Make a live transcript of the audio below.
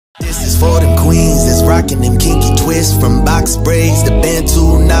ladies that's rocking them kinky twists, from box braids to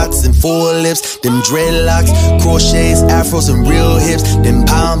bantu knots and four lips, them dreadlocks, crochets, afros and real hips, them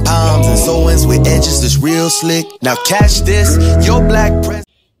pom-poms and sew-ins with edges that's real slick. Now catch this, your black press.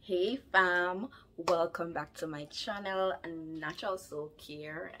 Hey fam, welcome back to my channel, Natural Soul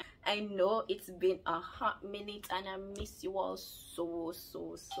Care. I know it's been a hot minute and I miss you all so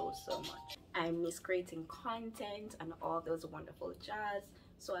much. I miss creating content and all those wonderful jazz.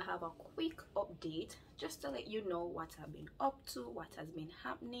 So I have a quick update just to let you know what I've been up to, what has been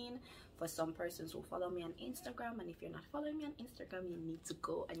happening. For some persons who follow me on Instagram, and if you're not following me on Instagram, you need to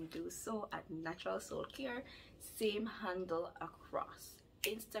go and do so at Natural Soul Care. Same handle across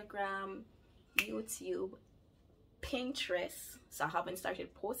Instagram, YouTube, Pinterest. So I haven't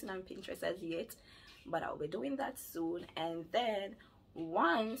started posting on Pinterest as yet, but I'll be doing that soon. And then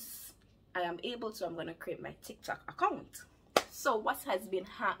once I am able to, I'm going to create my TikTok account. So what has been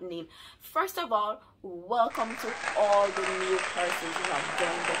happening? First of all, welcome to all the new persons who have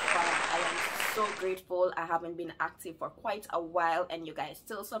joined the fam. I am so grateful. I haven't been active for quite a while and you guys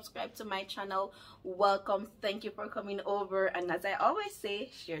still subscribe to my channel. Welcome. Thank you for coming over. And as I always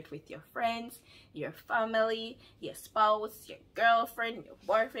say, share it with your friends, your family, your spouse, your girlfriend, your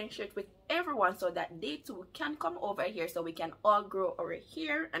boyfriend. Share it with everyone so that they too can come over here so we can all grow over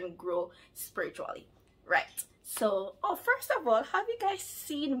here and grow spiritually. Right. So, first of all, have you guys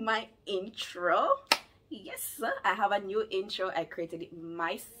seen my intro? Yes, sir. I have a new intro. I created it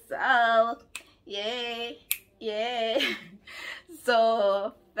myself. Yay. Yay.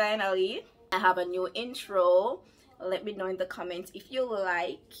 So, finally, I have a new intro. Let me know in the comments if you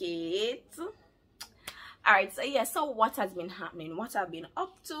like it. Alright, so yeah, so what has been happening? What I've been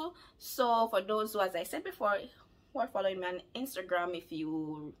up to? So, for those who, as I said before, who are following me on Instagram, if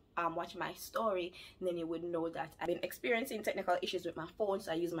you watch my story, then you would know that I've been experiencing technical issues with my phone.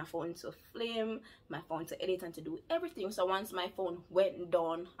 So I use my phone to film, my phone to edit and to do everything. So once my phone went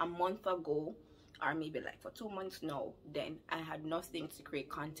down a month ago, or maybe like for 2 months now, then I had nothing to create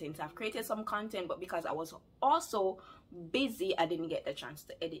content. I've created some content, but because I was also busy, I didn't get the chance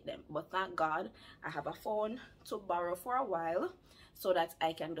to edit them. But thank God I have a phone to borrow for a while, so that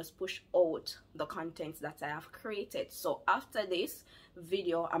I can just push out the content that I have created. So after this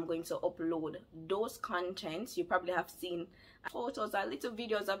video, I'm going to upload those contents. You probably have seen photos or little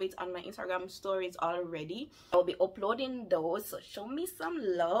videos of it on my Instagram stories already. I'll be uploading those, so show me some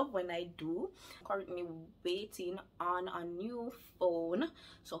love when I do. I'm currently waiting on a new phone,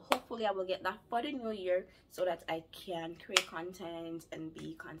 so hopefully I will get that for the new year so that I can create content and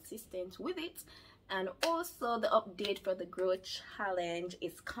be consistent with it. And also the update for the Grow Challenge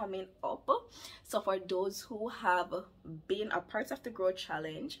is coming up. So for those who have been a part of the Grow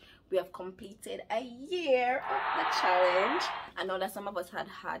Challenge, we have completed a year of the challenge. I know that some of us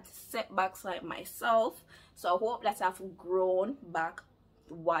had setbacks like myself, so I hope that I've grown back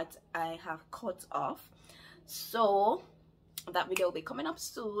what I have cut off. So that video will be coming up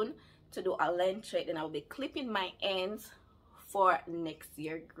soon to do a length check, and I'll be clipping my ends for next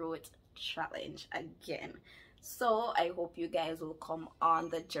year growth challenge again. So I hope you guys will come on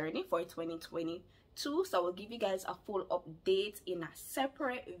the journey for 2022. So I will give you guys a full update in a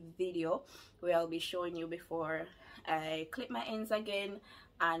separate video where I'll be showing you before I clip my ends again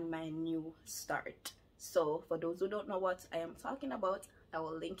and my new start. So for those who don't know what I am talking about, I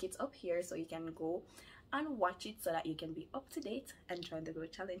will link it up here so you can go and watch it so that you can be up to date and join the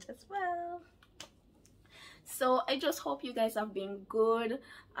growth challenge as well. So I just hope you guys have been good.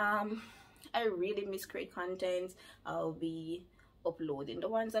 I really miss create content. I'll be uploading the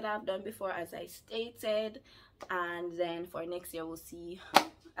ones that I've done before, as I stated, and then for next year we'll see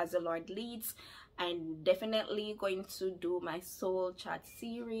as the Lord leads. I'm definitely going to do my soul chat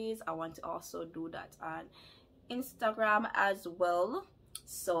series. I want to also do that on Instagram as well,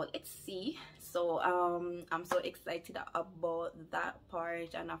 so let's see. So I'm so excited about that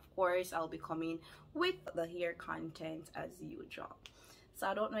part, and of course I'll be coming with the hair content as usual. So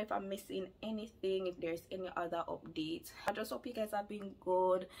I don't know if I'm missing anything, if there's any other updates. I just hope you guys have been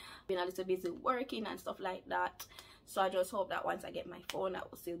good. Been a little busy working and stuff like that. So I just hope that once I get my phone, I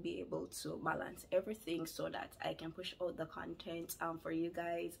will still be able to balance everything so that I can push out the content for you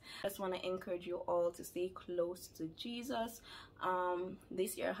guys. I just want to encourage you all to stay close to Jesus.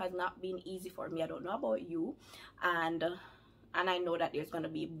 This year has not been easy for me. I don't know about you, and I know that there's going to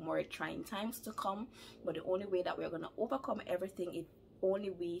be more trying times to come, but the only way that we're going to overcome everything is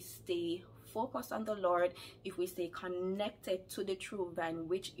only we stay focus on the Lord, if we stay connected to the true vine,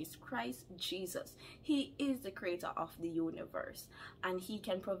 which is Christ Jesus, he is the creator of the universe, and he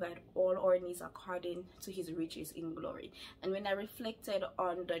can provide all our needs according to his riches in glory. And when I reflected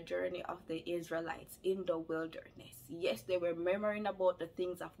on the journey of the Israelites in the wilderness, yes, they were murmuring about the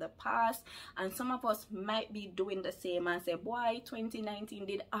things of the past, and some of us might be doing the same and say, boy, 2019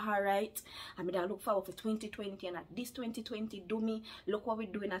 did all right. I mean, I look forward for 2020, and at this 2020 do me, look what we're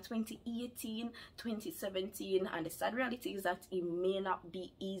doing at 2018, 2017. And the sad reality is that it may not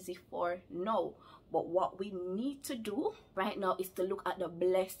be easy for now, but what we need to do right now is to look at the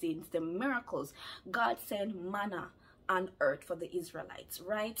blessings, the miracles. God sent manna on earth for the Israelites,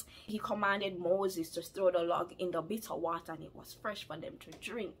 right? He commanded Moses to throw the log in the bitter water, and it was fresh for them to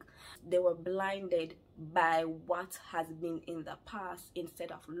drink. They were blinded by what has been in the past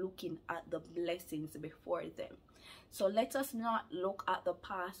instead of looking at the blessings before them. So let us not look at the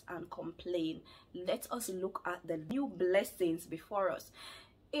past and complain. Let us look at the new blessings before us.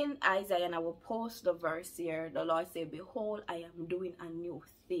 In Isaiah, and I will post the verse here, the Lord said, behold, I am doing a new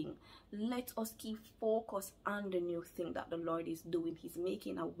thing. Let us keep focus on the new thing that the Lord is doing. He's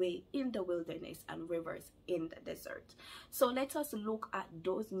making a way in the wilderness and rivers in the desert. So let us look at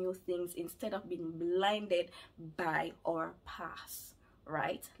those new things instead of being blinded by our past,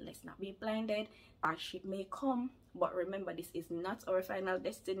 right? Let's not be blinded. Hardship may come, but remember, this is not our final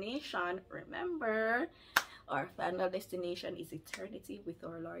destination. Remember, our final destination is eternity with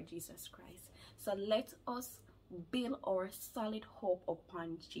our Lord Jesus Christ. So let us build our solid hope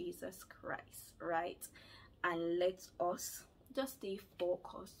upon Jesus Christ, right? And let us just stay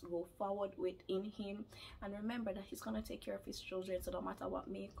focused, go forward within him, and remember that he's going to take care of his children. So no matter what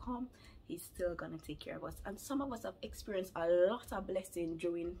may come, he's still going to take care of us. And some of us have experienced a lot of blessing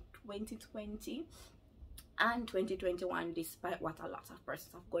during 2020 and 2021, despite what a lot of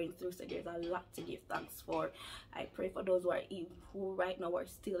persons are going through. So there's a lot to give thanks for. I pray for those who right now are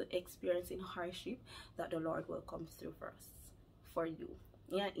still experiencing hardship, that the Lord will come through for us, for you,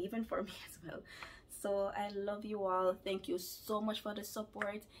 yeah, even for me as well. So I love you all. Thank you so much for the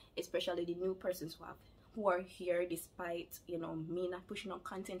support, especially the new persons who are here despite, you know, me not pushing on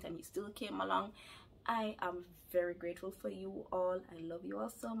content, and you still came along. I am very grateful for you all. I love you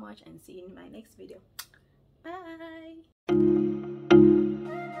all so much, and see you in my next video. Bye.